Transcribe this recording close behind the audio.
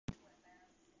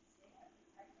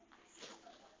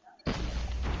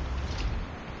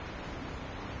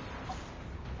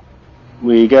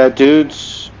We got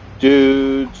dudes,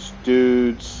 dudes,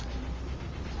 dudes.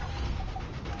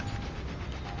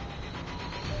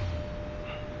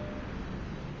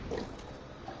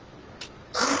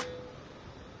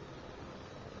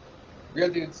 Real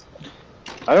dudes.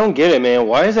 I don't get it, man.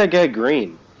 Why is that guy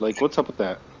green? Like, what's up with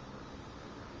that?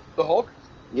 The Hulk?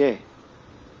 Yeah.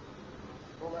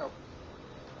 Oh wow.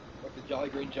 Like the Jolly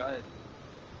Green Giant.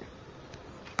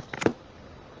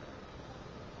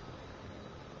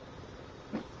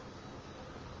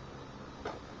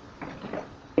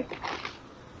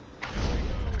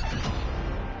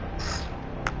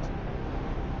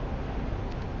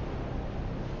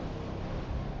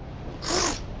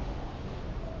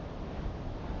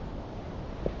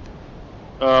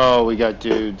 Oh, we got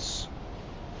dudes.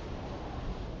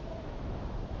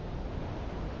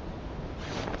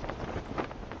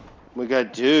 We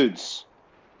got dudes.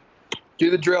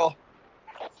 Do the drill.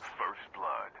 First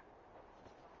blood.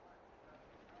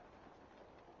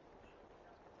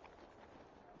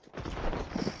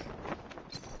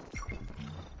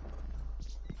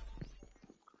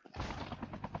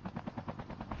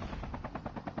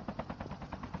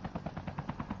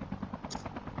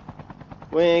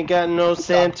 We ain't got no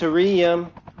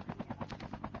Sanitarium.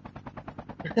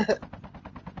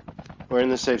 We're in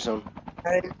the safe zone.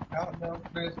 Hey, got no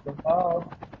crystal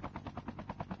ball.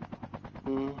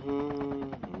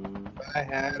 I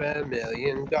had $1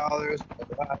 million.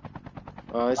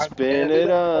 I spin it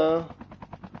up.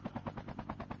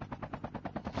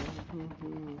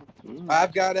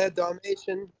 I've got a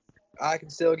Dalmatian. I can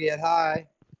still get high.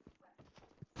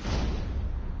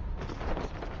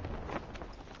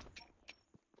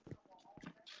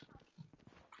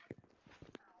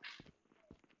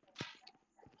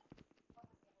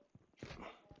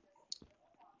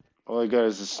 All I got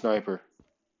is a sniper.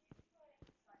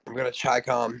 I'm gonna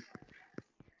Chi-Com.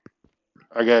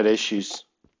 I got issues.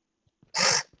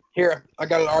 Here, I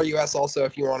got an RUS also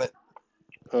if you want it.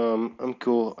 I'm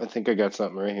cool. I think I got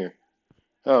something right here.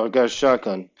 Oh, I got a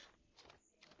shotgun.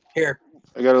 Here.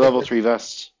 I got a level 3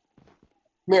 vest.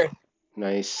 Come here.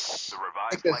 Nice. The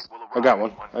revived Take this. flight will arrive I got in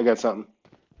one. I got something.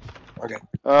 Okay.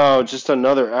 Oh, just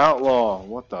another outlaw.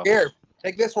 What the? Here,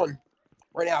 take this one.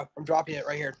 Right now. I'm dropping it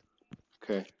right here.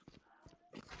 Okay.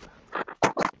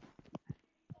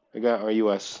 I got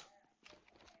RUS.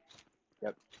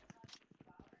 Yep.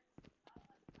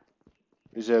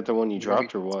 Is that the one you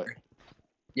dropped or what?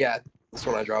 Yeah, this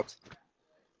one I dropped.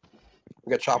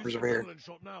 We got choppers over here.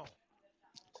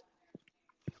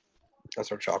 That's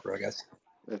our chopper, I guess.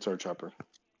 That's our chopper.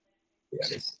 Yeah,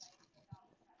 it is.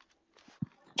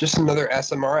 Just another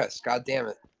SMRS. God damn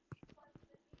it.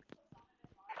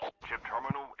 Chip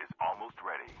terminal is almost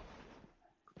ready.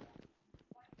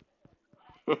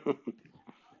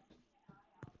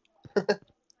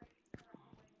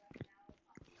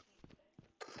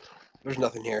 There's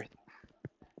nothing here.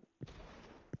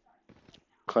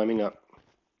 Climbing up.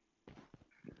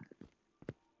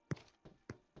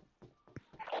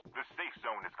 The safe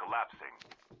zone is collapsing.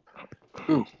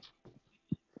 Ooh.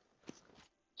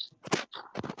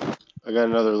 I got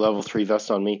another level 3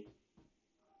 vest on me.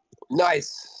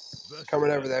 Nice. Coming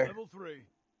over there. Level 3.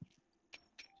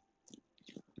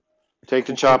 Take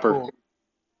the chopper. Cool.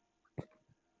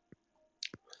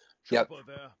 Yep. Chopper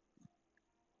there.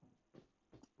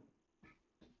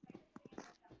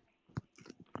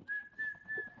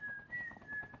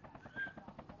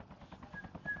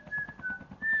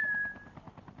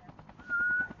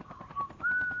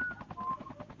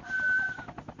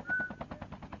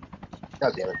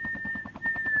 God damn it.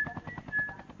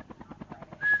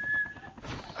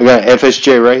 I got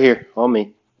FSJ right here on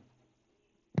me.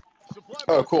 Supply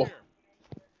Oh, box cool. here.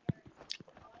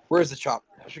 Where's the chop?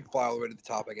 I should fly all the way to the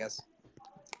top, I guess.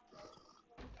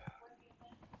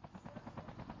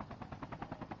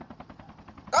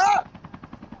 Ah!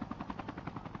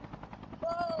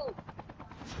 Whoa!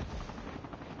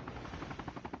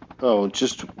 Oh,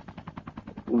 just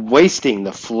wasting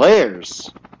the flares.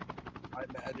 I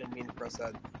didn't mean to press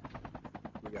that.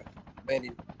 Here we go.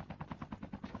 Landing.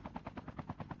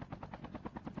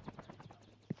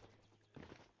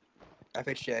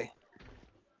 FHJ.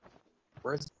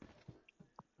 Where's...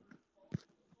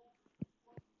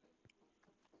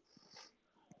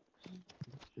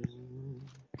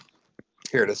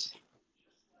 Here it is.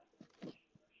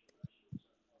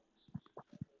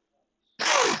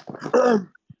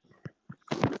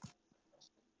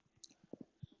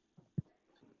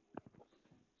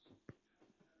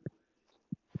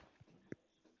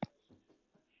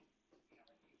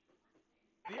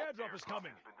 The airdrop is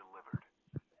coming. Has been delivered.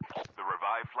 The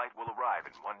revived flight will arrive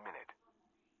in 1 minute.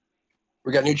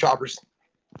 We got new choppers.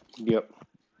 Yep.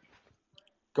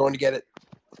 Going to get it.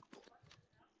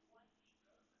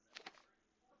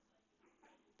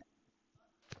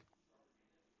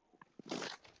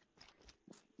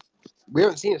 We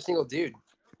haven't seen a single dude.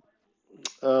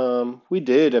 We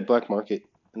did at Black Market,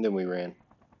 and then we ran.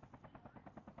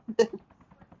 A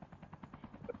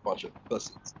bunch of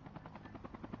pussies.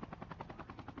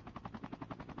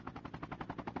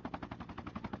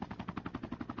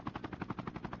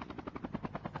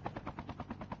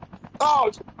 Oh,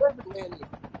 it's a perfect landing.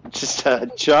 Just a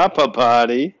chopper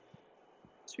party.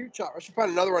 Two chop. I should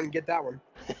find another one and get that one.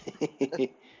 That'd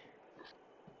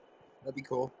be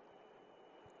cool.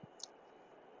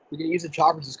 We can use the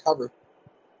choppers as cover.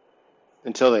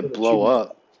 Until they blow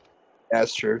up.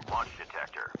 That's true. Launch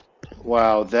detector.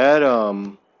 Wow, that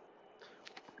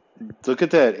look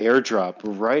at that airdrop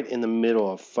right in the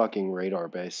middle of fucking radar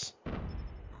base.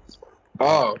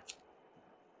 Oh.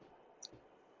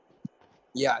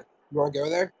 Yeah. You want to go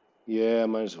there? Yeah,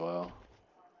 might as well.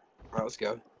 All right, let's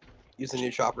go. Use the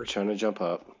new choppers. Trying to jump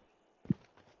up.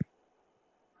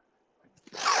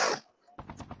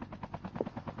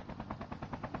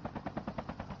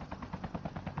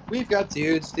 We've got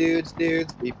dudes.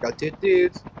 We've got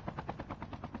dudes.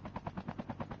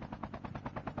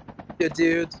 Good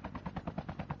dudes.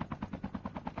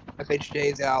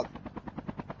 FHJ's out.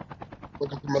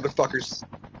 Looking for motherfuckers.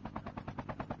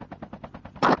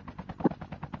 I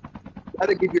had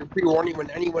to give you a pre-warning when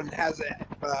anyone has a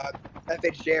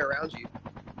FHJ around you.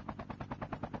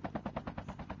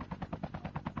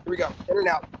 Here we go. In and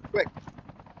out. Quick.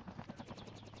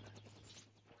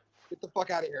 Get the fuck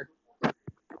out of here.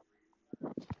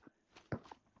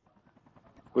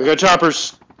 We got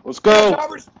choppers. Let's go.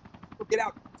 Choppers! Get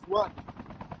out. Run.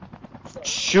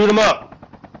 Shoot him up.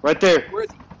 Right there. Where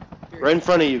is he? Here Right in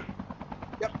front of you.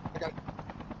 Yep, I got it.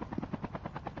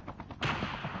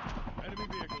 Enemy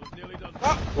vehicle is nearly done.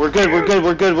 Oh, We're good. The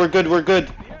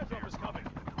airdrop is coming.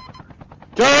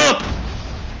 Jump!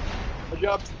 I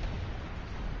jumped.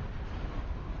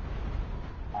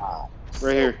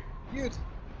 Right here. Dude.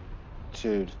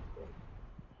 Dude.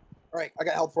 All right, I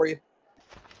got help for you.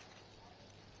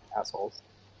 Assholes.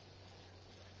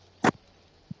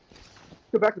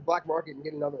 Go back to Black Market and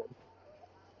get another one.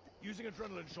 Using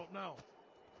adrenaline shot now.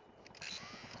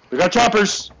 We got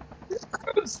choppers.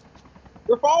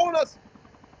 They're following us.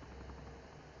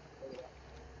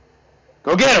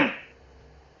 Go get him.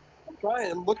 I'm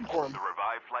trying. I'm looking for them. The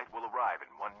revived flight will arrive in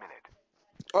 1 minute.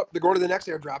 Oh, they're going to the next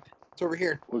airdrop. It's over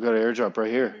here. We got an airdrop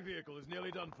right here. Enemy vehicle is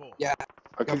nearly done for. Yeah.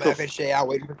 I Got could my go. FHJ out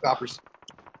waiting for choppers.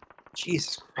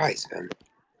 Jesus Christ, man.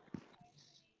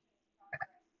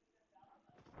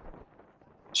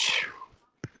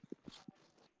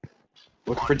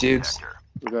 Looking for dudes. Detector.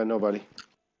 We got nobody.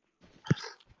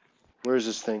 Where's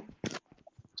this thing?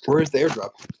 Where's the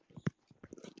airdrop?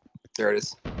 There it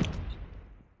is.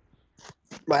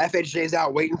 My FHJ's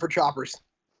out waiting for choppers.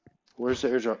 Where's the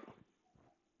airdrop?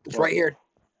 It's What? right here.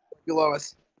 Below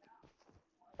us.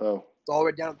 Oh. It's all the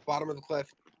way down at the bottom of the cliff.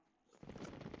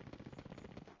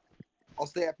 I'll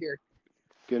stay up here.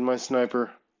 Getting my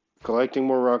sniper. Collecting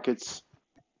more rockets.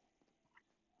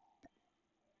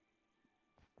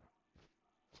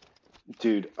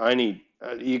 Dude, I need...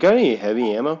 you got any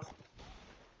heavy ammo?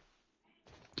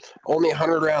 Only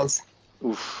 100 rounds.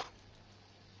 Oof.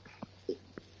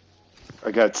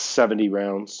 I got 70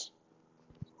 rounds.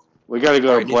 We gotta go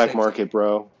Alright, to new Black things. Market,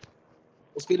 bro.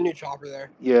 Let's get a new chopper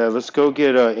there. Yeah, let's go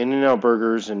get In-N-Out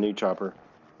Burgers and new chopper.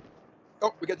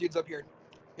 Oh, we got dudes up here.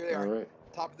 Here they are. Alright.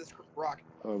 Top of this rock.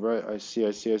 Alright, I see.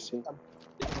 Engaging the enemy.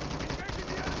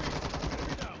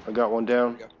 Enemy down. I got one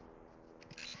down. There we go.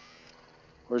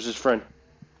 Where's his friend?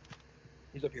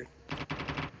 He's up here.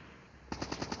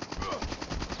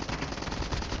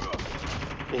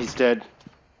 He's dead.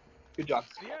 Good job.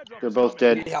 The airdrop They're is both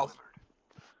coming. Need dead. health.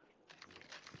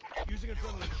 Using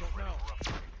adrenaline shot now.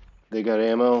 They got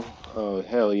ammo. Oh,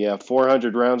 hell yeah.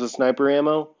 400 rounds of sniper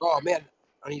ammo. Oh, man.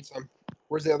 I need some.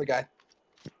 Where's the other guy?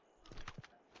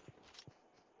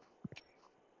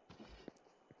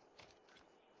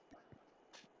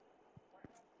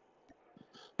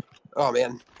 Oh,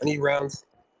 man. I need rounds.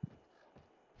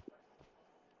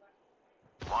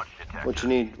 Launch detector. What you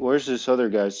need? Where's this other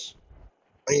guy's?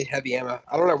 I need heavy ammo.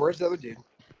 I don't know. Where's the other dude?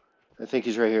 I think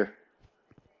he's right here.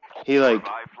 He, like,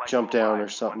 Revived flight jumped will down arrive or in 1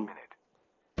 something. minute.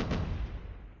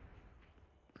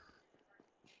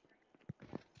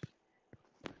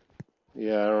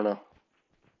 Yeah, I don't know.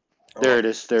 There it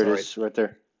is. There it it's is. Right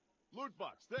there. Loot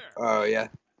box there. Oh, yeah.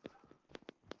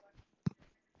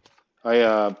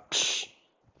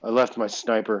 I left my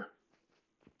sniper.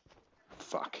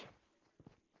 Fuck.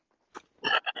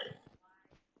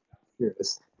 Here it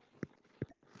is.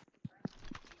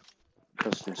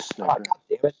 Custom Ah, sniper. God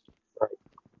damn it. All right.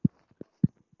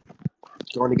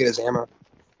 Going to get his ammo.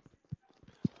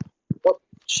 Oh,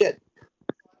 shit.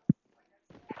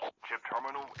 Chip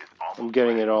terminal is almost I'm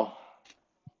getting ready. it all.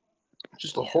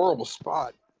 Just a horrible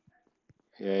spot.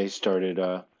 Yeah, he started.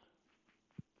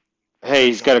 Hey,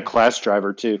 he's got a class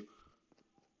driver too.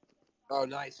 Oh,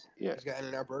 nice. Yeah. He's got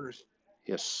In-N-Out burgers.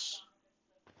 Yes.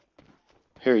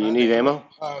 Here, you The need ammo?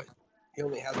 Oh, he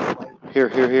only has one light. Here.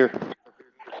 The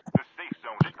safe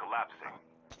zone is collapsing.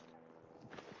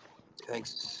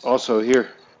 Thanks. Also here.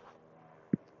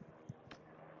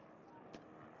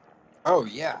 Oh,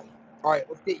 yeah. All right,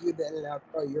 let's get you the In-N-Out.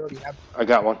 Oh, you already have. I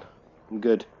got one. I'm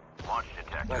good. Launch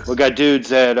detector. Nice. We got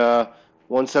dudes at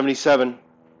 177,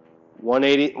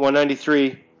 180,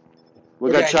 193.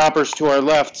 We got Okay. choppers to our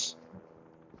left.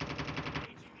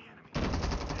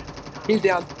 He's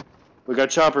down. We got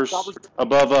choppers Choppers.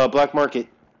 above Black Market.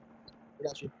 I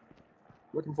got you.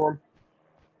 Looking for him.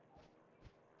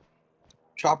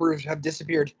 Choppers have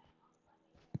disappeared.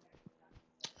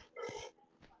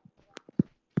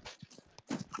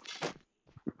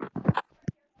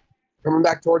 Coming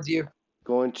back towards you.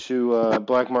 Going to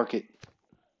Black Market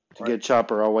to get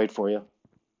chopper. I'll wait for you.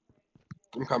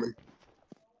 I'm coming.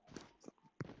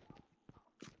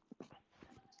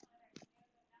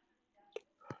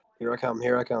 Here I come.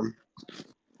 Here I come.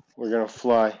 We're gonna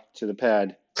fly to the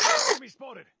pad. Enemy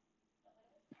spotted.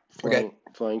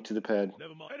 Flying to the pad.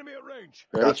 Never mind. Enemy at range.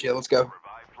 Ready? Gotcha. Let's go. Revived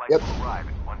flight Yep. will arrive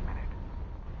in 1 minute.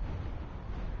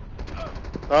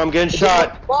 Oh, I'm getting It didn't let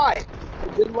shot. me fly.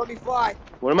 It didn't let me fly.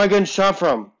 What am I getting shot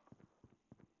from?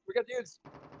 We got dudes.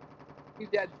 He's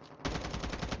dead.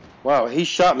 Wow, he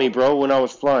shot me, bro, when I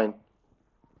was flying.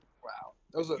 Wow.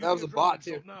 That was a Using bot adrenaline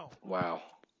too. shot now. Wow.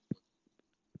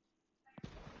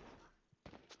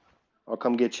 I'll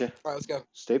come get you. All right, let's go.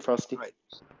 Stay frosty. All right.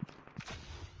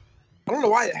 I don't know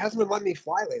why it hasn't been letting me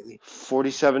fly lately.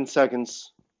 47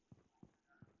 seconds.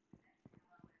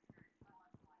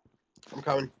 I'm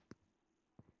coming.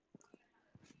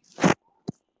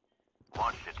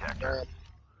 Launch detector.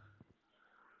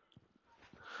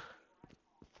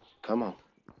 Come on.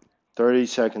 30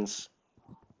 seconds.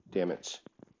 Damn it.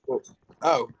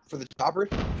 Oh, for the chopper?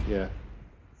 Yeah.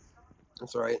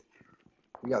 That's all right.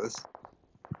 We got this.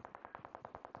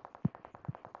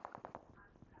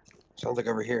 Sounds like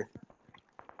over here.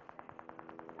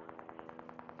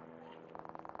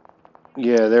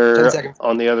 Yeah, 10 they're seconds.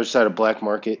 on the other side of Black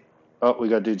Market. Oh, we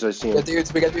got dudes. I see We got them.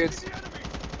 dudes. We got dudes.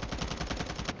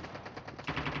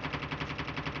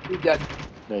 He's dead.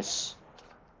 Nice.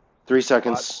 3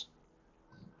 seconds.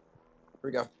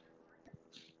 Here we go.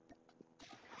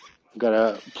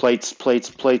 Got plates.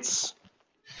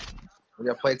 We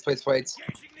got plates.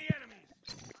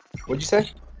 What'd you say?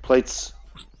 Plates.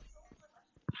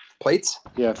 Plates?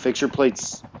 Yeah, fix your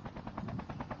plates.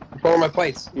 What are my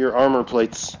plates? Your armor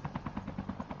plates.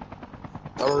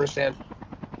 I don't understand.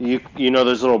 You know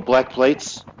those little black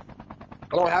plates?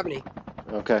 I don't have any.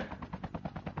 Okay.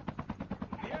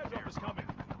 The airdrop is coming.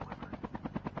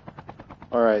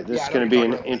 All right, this Yeah, I is know going what to be you're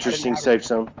an talking about. interesting I didn't have safe it.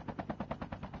 zone.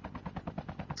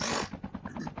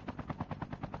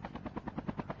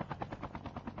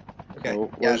 Okay.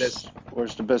 Oh, Yeah, it is.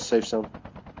 Where's the best safe zone?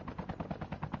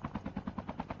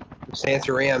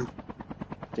 Sanitarium.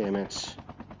 Damn it.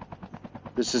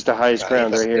 This is the highest Got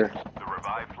ground it. right here. The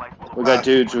revived flight will We arrive.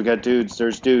 got dudes.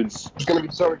 There's dudes. It's gonna be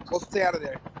so. Let's stay out of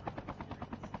there.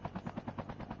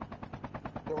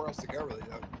 Nowhere else to go, really,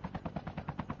 though.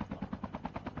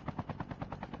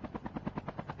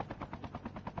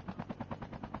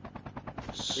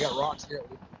 We got rocks here.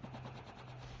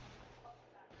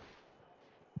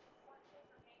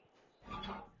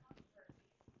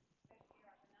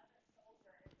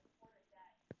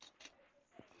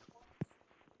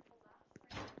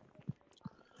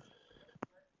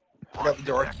 I got the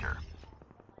door. Detector.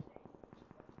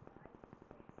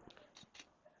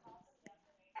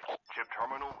 Chip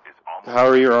terminal is almost How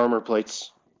are your armor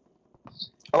plates?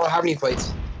 I don't have any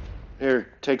plates.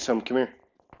 Here, take some. Come here.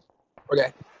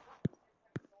 Okay.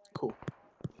 Cool.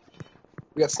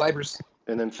 We got snipers.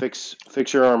 And then fix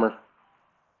your armor.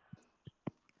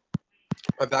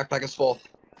 My backpack is full.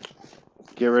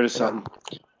 Get rid of Hang on. something.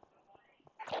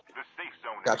 The safe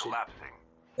zone is Gotcha. collapsing.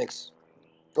 Thanks.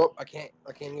 Oh, I can't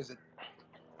use it.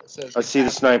 It says. I see the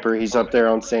capacity. sniper. He's up there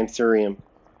on Sanitarium.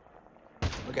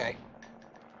 Okay.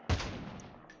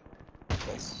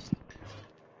 Nice.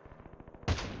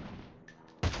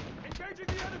 Engaging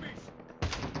the enemies.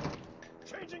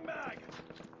 Changing mag.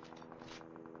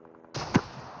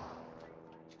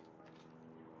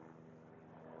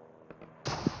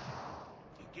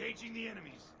 Engaging the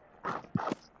enemies.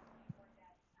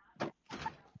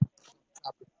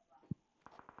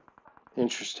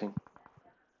 Interesting.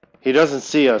 He doesn't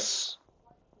see us.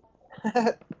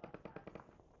 What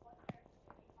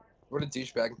a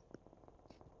douchebag.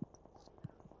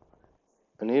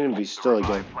 I need him to be The still again.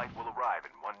 revived flight will arrive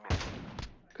in 1 minute.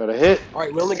 Got a hit. All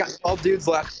right, we only got 12 dudes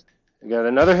left. I got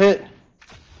another hit.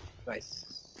 Nice.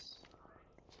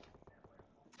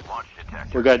 Launch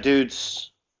detector. We got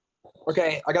dudes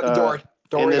Okay, I got the door.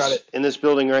 Don't worry about it. in this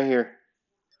building right here.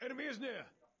 Enemy is near.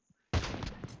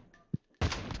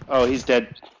 Oh, he's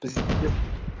dead.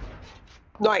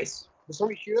 Nice. Did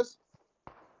somebody shoot us?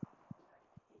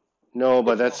 No,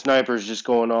 but that sniper's just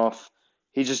going off.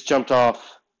 He just jumped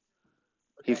off.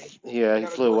 Okay. He Got a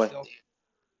flew door away. still.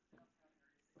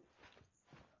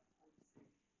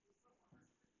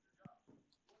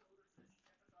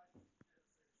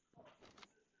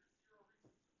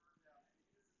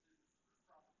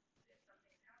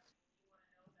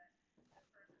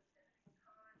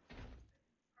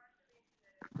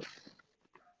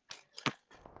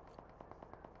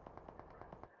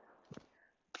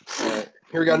 Alright.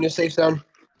 Here we go, new safe zone.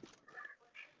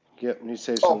 Yep, new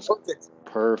safe Oh, zone's perfect.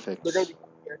 perfect. They're gonna be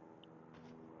here.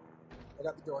 I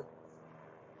got the door.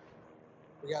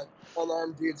 We got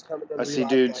unarmed dudes coming in. I see revive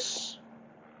dudes. flight.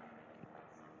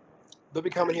 They'll be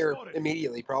coming here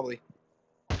immediately, probably.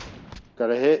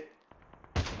 Got a hit.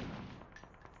 Here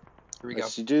we I go.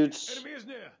 see dudes Enemy is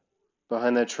near.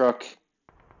 behind that truck.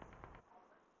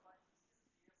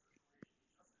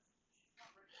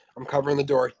 I'm covering the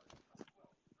door.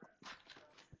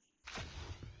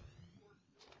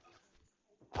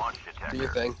 Launch Do detector.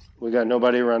 your thing. We got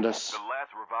nobody around us. The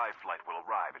last revived flight will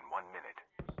arrive in 1 minute.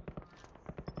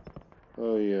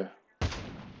 Oh yeah.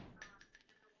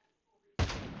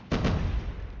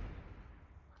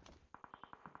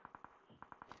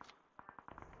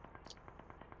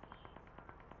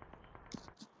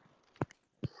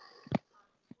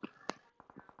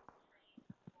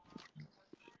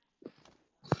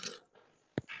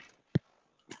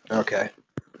 Okay.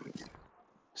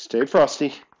 Stay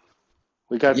frosty.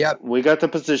 We got Yep. we got the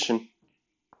position.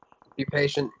 Be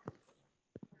patient.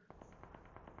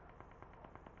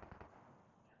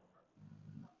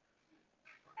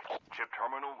 Chip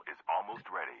terminal is almost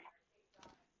ready.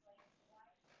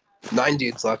 9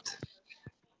 dudes left.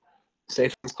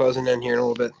 Safe zone's closing in here in a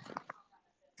little bit.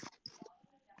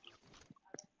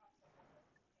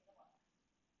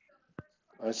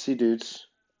 I see dudes.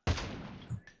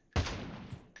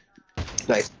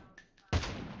 Nice.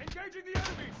 Engaging the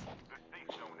enemies. The safe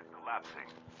zone is collapsing.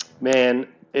 Man,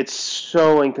 it's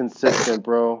so inconsistent,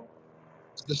 bro.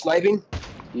 The sniping,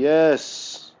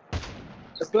 Yes.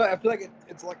 I feel like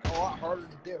it's like a lot harder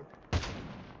to do.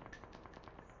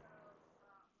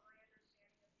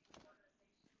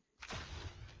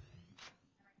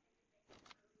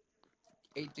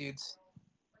 Eight dudes.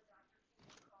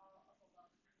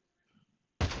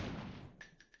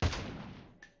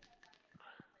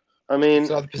 I mean,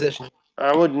 Still have the position.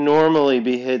 I would normally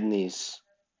be hitting these.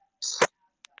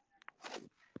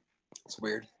 It's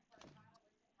weird.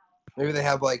 Maybe they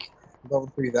have like level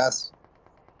 3 vests.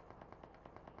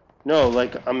 No,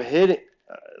 like I'm hitting.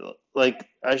 Like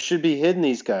I should be hitting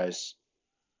these guys.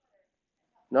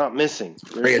 Not missing.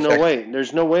 There's Check. no way.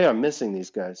 There's no way I'm missing these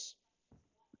guys.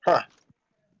 Huh.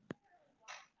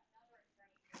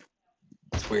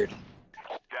 That's weird.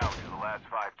 Down to the last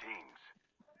 5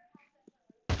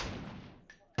 teams.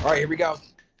 All right, here we go.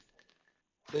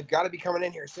 They've got to be coming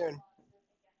in here soon.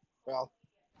 Well,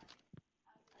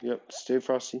 Yep. Stay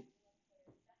frosty.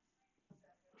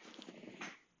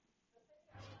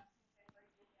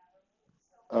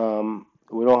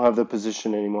 We don't have the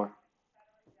position anymore.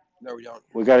 no, we don't.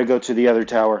 We got to go to the other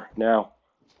tower now.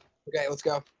 Okay, let's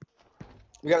go.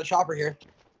 We got a chopper here.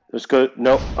 Let's go.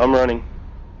 Nope. I'm running.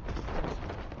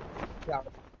 Yeah.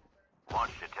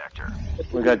 Launch detector.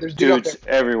 We got There's dude up dudes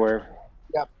everywhere.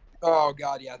 Yep. Oh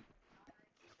God, yeah.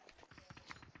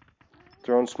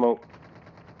 Throwing smoke.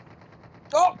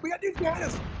 Oh, we got dudes behind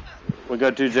us. We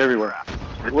got dudes everywhere.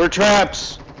 We're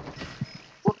traps.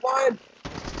 We're flying.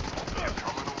 Chip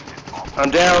terminal is almost I'm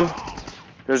down.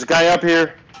 There's a guy up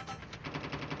here.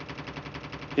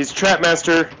 He's trap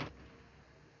master.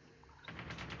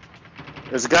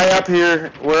 There's a guy up here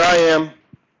where I am.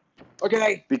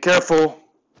 Okay. Be careful.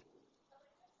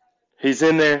 He's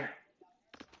in there.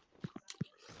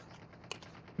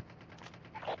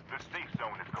 The safe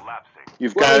zone is collapsing.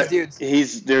 You've Where are got these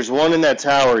dudes? there's one in that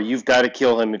tower. You've got to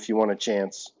kill him if you want a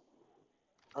chance.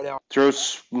 I know. Throw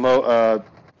smoke.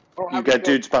 Oh, You've got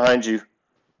dudes behind you.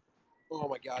 Oh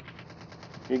my God.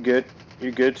 You're good.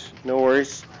 You're good. No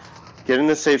worries. Get in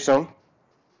the safe zone.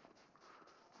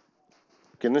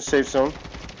 Get in the safe zone.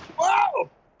 Whoa!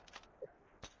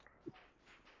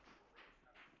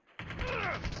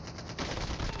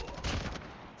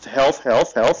 Health,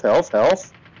 health, health, health,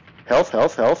 health. Health,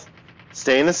 health, health.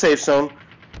 Stay in the safe zone.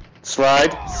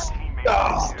 Slide. Teammate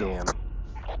Nice, kill. damn.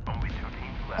 Only 2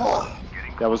 teams left. Oh,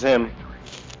 Getting That was close to him. victory.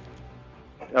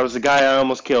 That was the guy I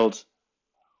almost killed.